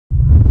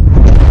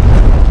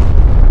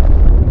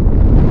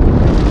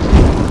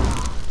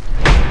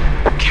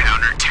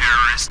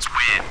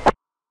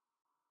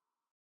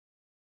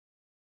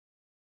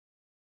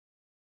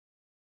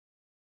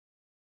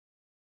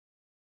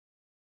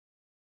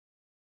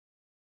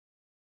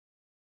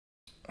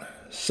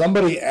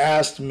Somebody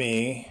asked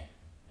me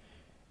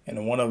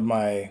in one of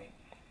my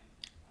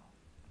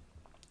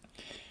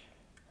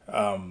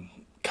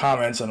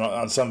comments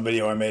on some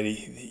video I made,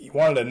 he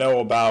wanted to know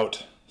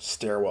about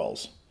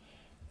stairwells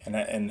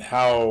and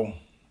how,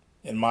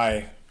 in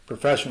my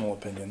professional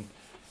opinion,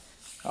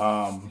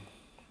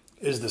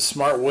 is the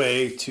smart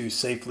way to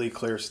safely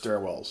clear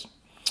stairwells.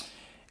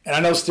 And I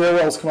know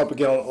stairwells come up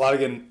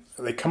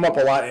they come up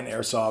a lot in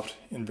Airsoft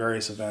in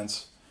various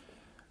events.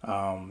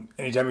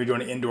 Anytime you're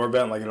doing an indoor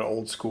event like at an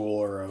old school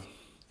or a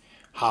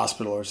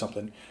hospital or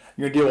something,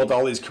 you're going to deal with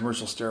all these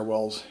commercial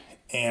stairwells,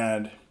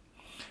 and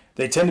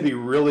they tend to be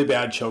really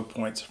bad choke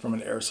points from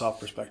an Airsoft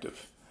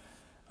perspective.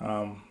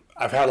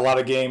 I've had a lot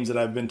of games that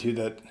I've been to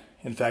that,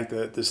 in fact,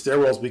 the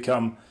stairwells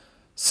become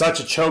such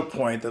a choke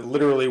point that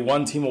literally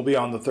one team will be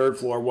on the third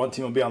floor, one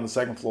team will be on the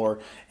second floor,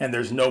 and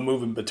there's no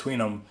movement between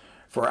them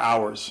for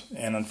hours.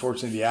 And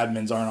unfortunately, the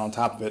admins aren't on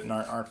top of it and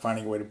aren't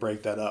finding a way to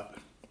break that up.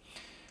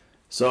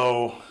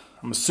 So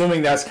I'm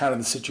assuming that's kind of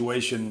the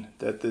situation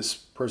that this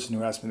person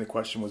who asked me the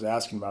question was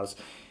asking about. Is,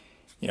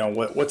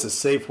 what's a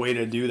safe way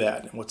to do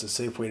that? And what's a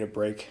safe way to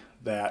break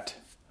that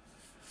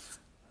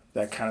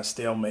kind of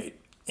stalemate?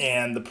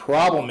 And the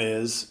problem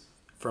is,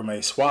 from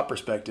a SWAT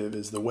perspective,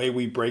 is the way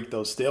we break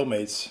those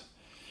stalemates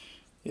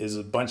is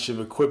a bunch of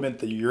equipment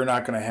that you're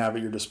not going to have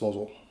at your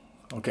disposal.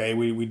 Okay,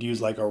 we'd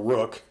use like a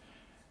rook,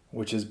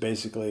 which is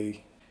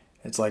basically,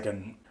 it's like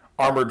an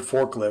armored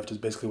forklift is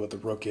basically what the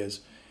rook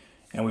is.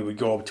 And we would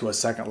go up to a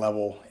second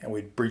level and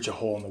we'd breach a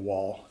hole in the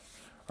wall.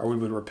 Or we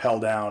would rappel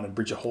down and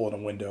breach a hole in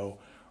a window.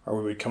 Or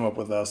we would come up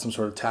with some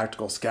sort of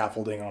tactical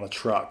scaffolding on a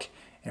truck.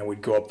 And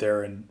we'd go up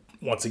there and,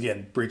 once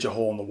again, breach a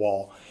hole in the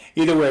wall.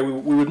 Either way,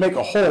 we would make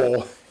a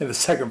hole in the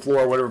second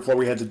floor, whatever floor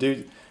we had to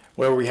do,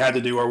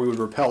 or we would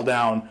rappel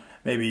down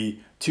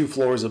maybe 2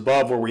 floors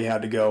above where we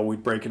had to go.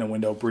 We'd break in a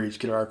window, breach,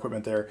 get our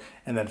equipment there,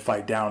 and then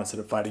fight down instead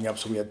of fighting up,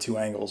 so we had 2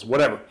 angles,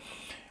 whatever.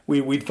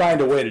 We'd find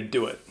a way to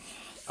do it.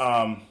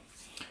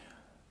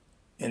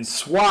 In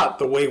SWAT,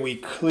 the way we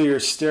clear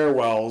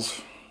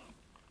stairwells,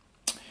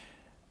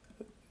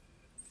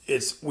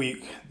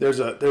 there's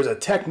a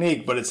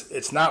technique, but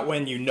it's not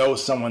when you know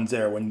someone's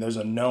there, when there's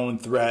a known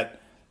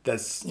threat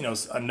that's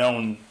a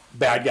known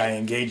bad guy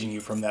engaging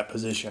you from that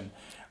position.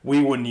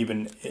 We wouldn't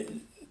even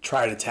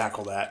try to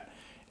tackle that.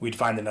 We'd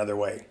find another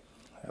way.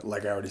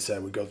 Like I already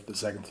said, we'd go to the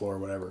second floor or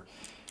whatever.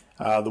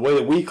 The way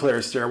that we clear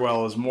a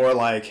stairwell is more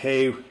like,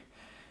 hey,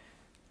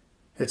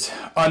 it's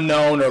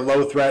unknown or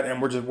low threat,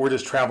 and we're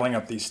just traveling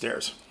up these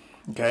stairs.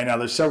 Okay, now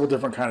there's several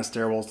different kind of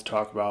stairwells to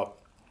talk about,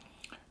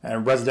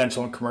 and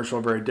residential and commercial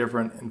are very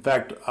different. In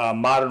fact,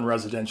 modern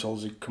residential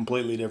is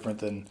completely different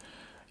than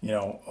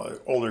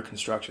older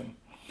construction.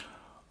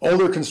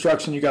 Older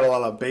construction, you got a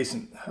lot of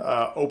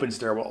open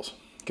stairwells.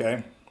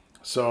 Okay,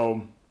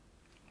 so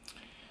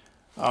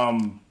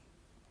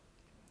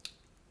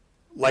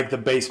like the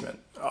basement.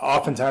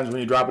 Oftentimes when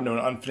you drop into an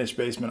unfinished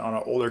basement on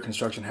an older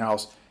construction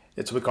house,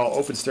 it's what we call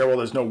open stairwell.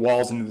 There's no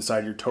walls on either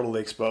side. You're totally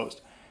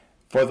exposed.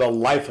 For the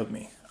life of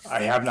me,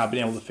 I have not been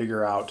able to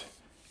figure out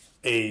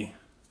a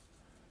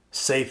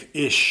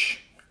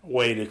safe-ish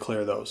way to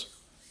clear those.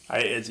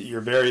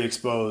 You're very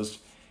exposed.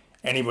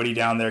 Anybody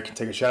down there can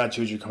take a shot at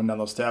you as you're coming down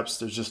those steps.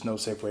 There's just no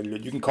safe way to do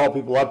it. You can call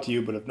people up to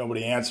you, but if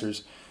nobody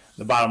answers,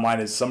 the bottom line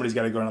is somebody's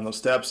got to go down those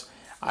steps.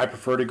 I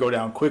prefer to go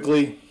down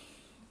quickly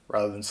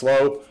rather than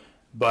slow,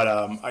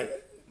 but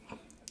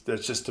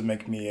that's just to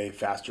make me a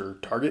faster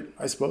target,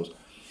 I suppose.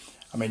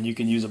 I mean, you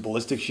can use a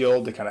ballistic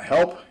shield to kind of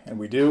help, and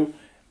we do,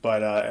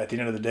 but at the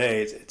end of the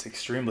day, it's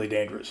extremely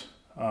dangerous.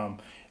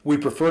 We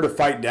prefer to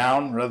fight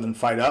down rather than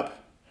fight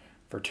up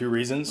for 2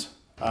 reasons.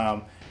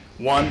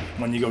 One,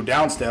 when you go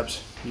down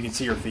steps, you can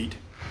see your feet,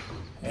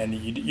 and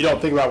you don't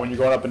think about when you're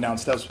going up and down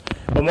steps,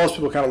 but most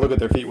people kind of look at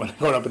their feet when they're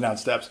going up and down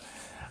steps.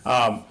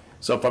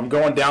 So if I'm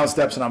going down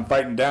steps and I'm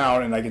fighting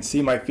down and I can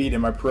see my feet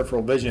in my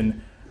peripheral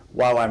vision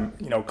while I'm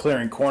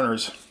clearing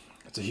corners,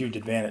 it's a huge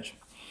advantage.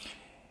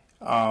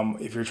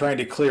 If you're trying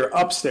to clear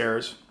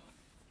upstairs,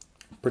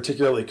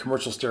 particularly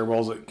commercial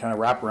stairwells that kind of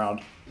wrap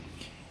around,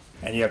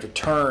 and you have to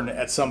turn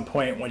at some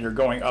point when you're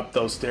going up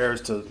those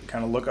stairs to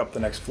kind of look up the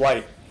next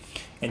flight,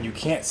 and you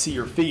can't see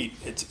your feet,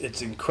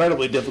 it's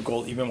incredibly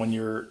difficult even when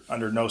you're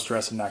under no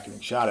stress and not getting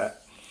shot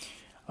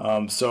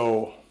at.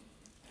 So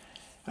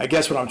I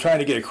guess what I'm trying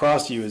to get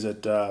across to you is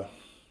that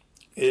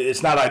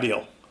it's not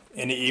ideal.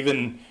 And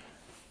even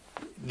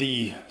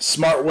the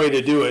smart way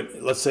to do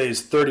it, let's say,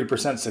 is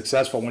 30%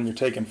 successful when you're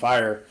taking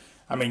fire.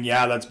 I mean,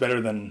 yeah, that's better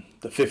than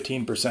the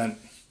 15%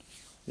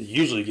 that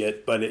you usually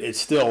get, but it's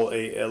still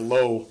a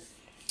low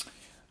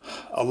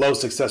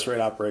success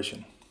rate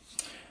operation.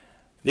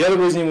 The other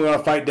reason we want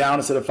to fight down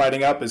instead of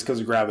fighting up is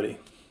because of gravity,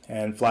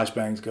 and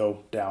flashbangs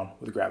go down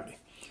with gravity.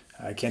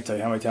 I can't tell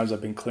you how many times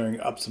I've been clearing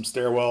up some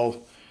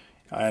stairwell,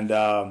 and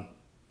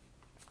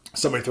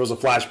somebody throws a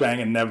flashbang,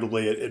 and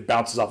inevitably it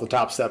bounces off the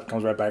top step,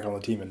 comes right back on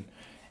the team, and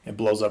it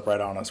blows up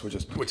right on us, which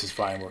is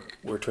fine.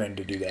 We're trained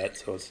to do that,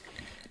 so it's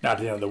not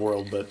the end of the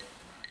world, but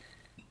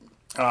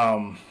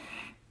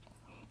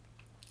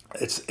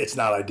it's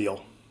not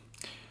ideal.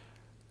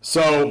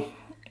 So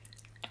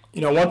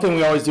You know, one thing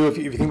we always do, if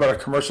you think about a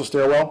commercial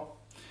stairwell,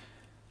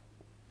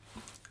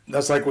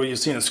 that's like what you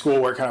see in a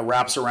school where it kind of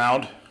wraps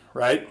around,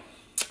 right?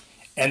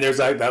 And there's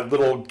like that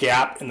little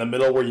gap in the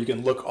middle where you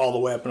can look all the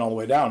way up and all the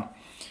way down.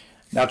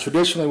 Now,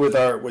 traditionally with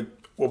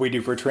what we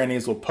do for training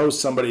is we'll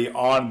post somebody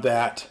on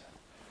that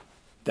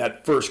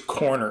first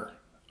corner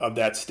of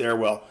that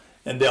stairwell,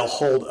 and they'll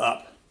hold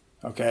up,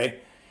 okay?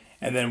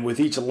 And then with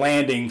each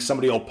landing,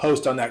 somebody will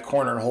post on that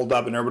corner and hold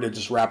up, and everybody will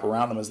just wrap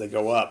around them as they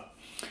go up.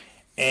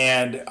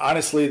 And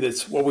honestly,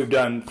 that's what we've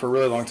done for a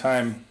really long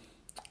time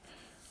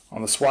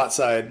on the SWAT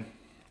side.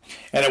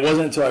 And it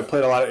wasn't until I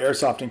played a lot of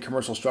airsoft in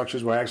commercial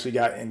structures where I actually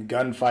got in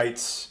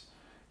gunfights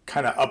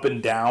kind of up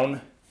and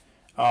down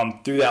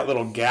through that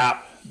little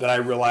gap that I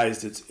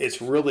realized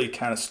it's really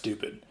kind of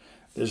stupid.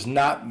 There's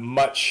not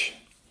much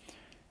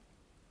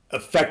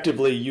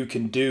effectively you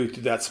can do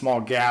through that small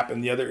gap.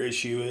 And the other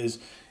issue is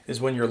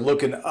when you're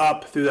looking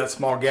up through that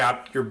small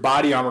gap, your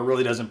body armor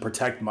really doesn't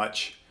protect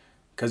much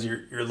because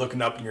you're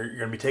looking up and you're going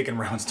to be taking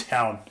rounds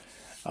down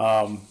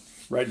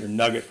right in your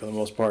nugget for the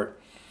most part.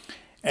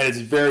 And it's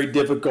very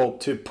difficult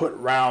to put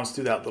rounds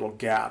through that little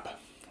gap.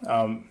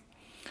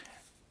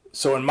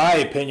 So in my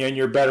opinion,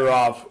 you're better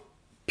off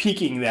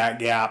peeking that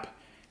gap,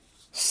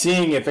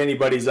 seeing if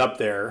anybody's up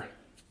there.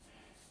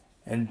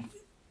 And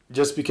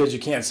just because you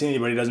can't see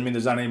anybody doesn't mean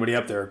there's not anybody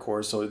up there, of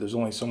course. So there's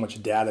only so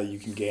much data you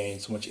can gain,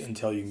 so much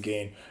intel you can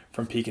gain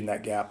from peeking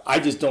that gap.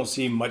 I just don't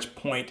see much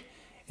point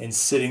in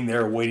sitting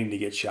there waiting to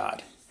get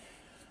shot.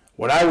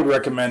 What I would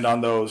recommend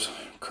on those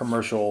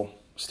commercial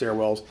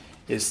stairwells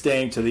is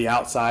staying to the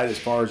outside as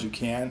far as you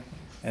can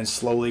and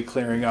slowly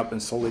clearing up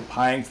and slowly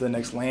pieing to the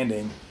next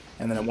landing.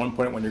 And then at one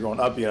point when you're going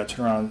up, you got to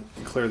turn around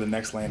and clear the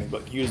next landing.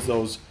 But use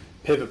those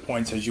pivot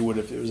points as you would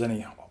if there was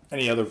any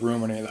other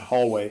room or any other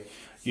hallway.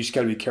 You just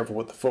got to be careful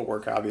with the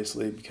footwork,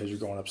 obviously, because you're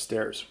going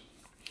upstairs.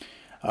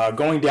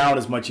 Going down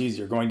is much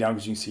easier. Going down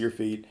because you can see your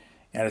feet,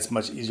 and it's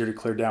much easier to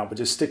clear down. But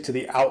just stick to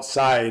the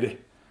outside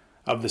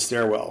of the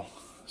stairwell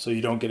so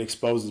you don't get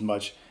exposed as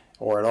much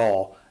or at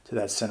all to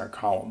that center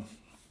column.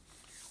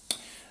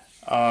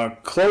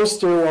 Closed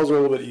stairwells are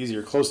a little bit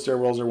easier. Closed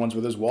stairwells are ones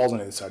where there's walls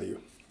on either side of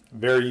you.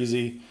 Very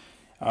easy.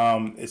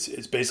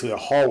 It's basically a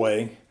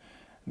hallway.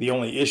 The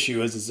only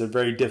issue is it's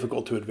very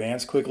difficult to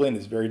advance quickly and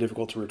it's very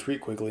difficult to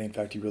retreat quickly. In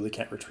fact, you really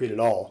can't retreat at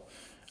all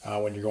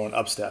when you're going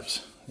up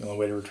steps. The only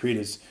way to retreat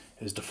is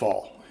to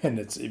fall. And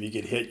if you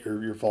get hit,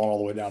 you're falling all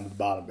the way down to the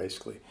bottom,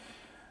 basically.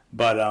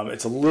 But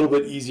it's a little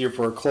bit easier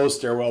for a closed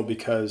stairwell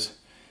because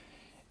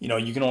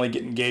you can only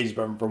get engaged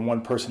from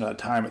one person at a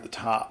time at the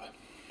top.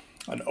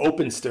 An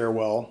open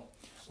stairwell,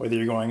 whether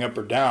you're going up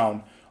or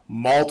down,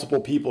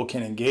 multiple people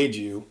can engage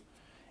you,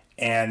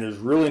 and there's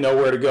really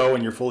nowhere to go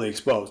and you're fully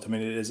exposed. I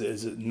mean, it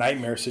is a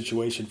nightmare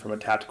situation from a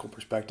tactical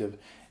perspective,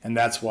 and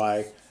that's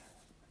why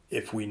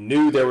if we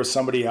knew there was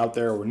somebody out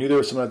there or we knew there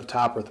was someone at the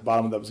top or at the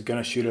bottom that was going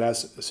to shoot at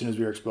us as soon as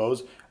we were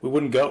exposed, we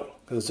wouldn't go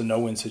because it's a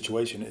no-win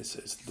situation. It's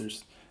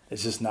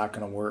just not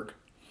going to work.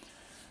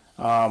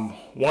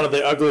 One of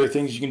the uglier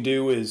things you can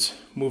do is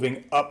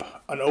moving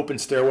up an open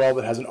stairwell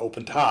that has an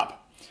open top.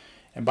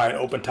 And by an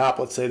open top,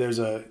 let's say there's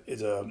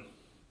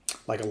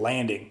like a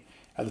landing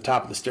at the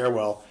top of the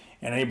stairwell,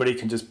 and anybody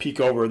can just peek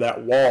over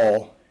that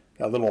wall,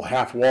 that little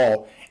half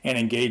wall, and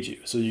engage you.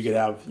 So you could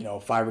have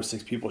 5 or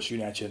 6 people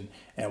shooting at you,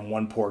 and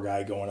one poor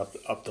guy going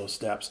up those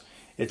steps.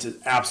 It's an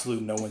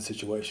absolute no-win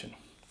situation.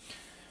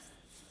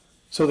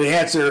 So the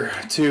answer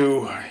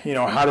to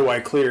how do I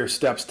clear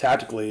steps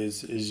tactically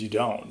is you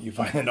don't. You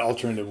find an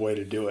alternative way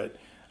to do it.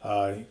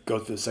 Go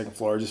to the second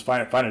floor, just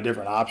find a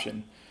different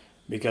option.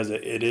 Because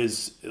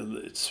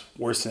it's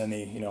worse than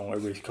any,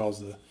 everybody calls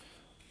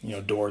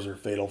the, doors are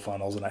fatal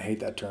funnels, and I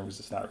hate that term because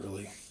it's not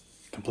really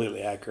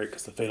completely accurate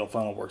because the fatal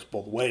funnel works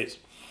both ways.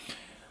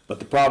 But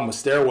the problem with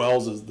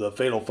stairwells is the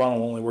fatal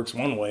funnel only works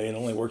one way, and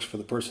only works for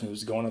the person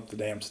who's going up the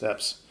damn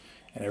steps.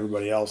 And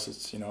everybody else,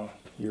 it's,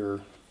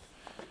 you're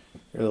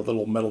the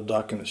little metal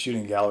duck in the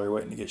shooting gallery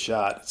waiting to get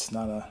shot. It's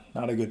not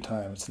a good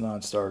time. It's a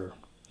non-starter.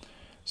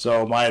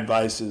 So my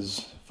advice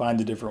is find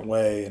a different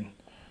way and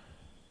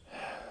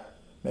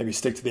maybe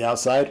stick to the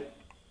outside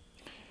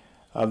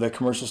of the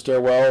commercial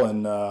stairwell,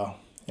 and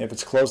if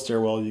it's a closed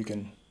stairwell, you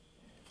can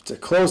do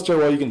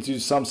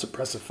some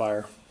suppressive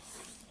fire.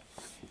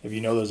 If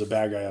you know there's a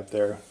bad guy up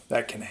there,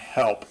 that can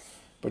help,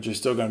 but you're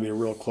still going to be a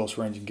real close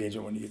range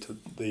engagement when you get to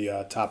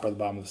the top or the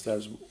bottom of the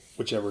stairs,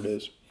 whichever it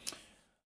is.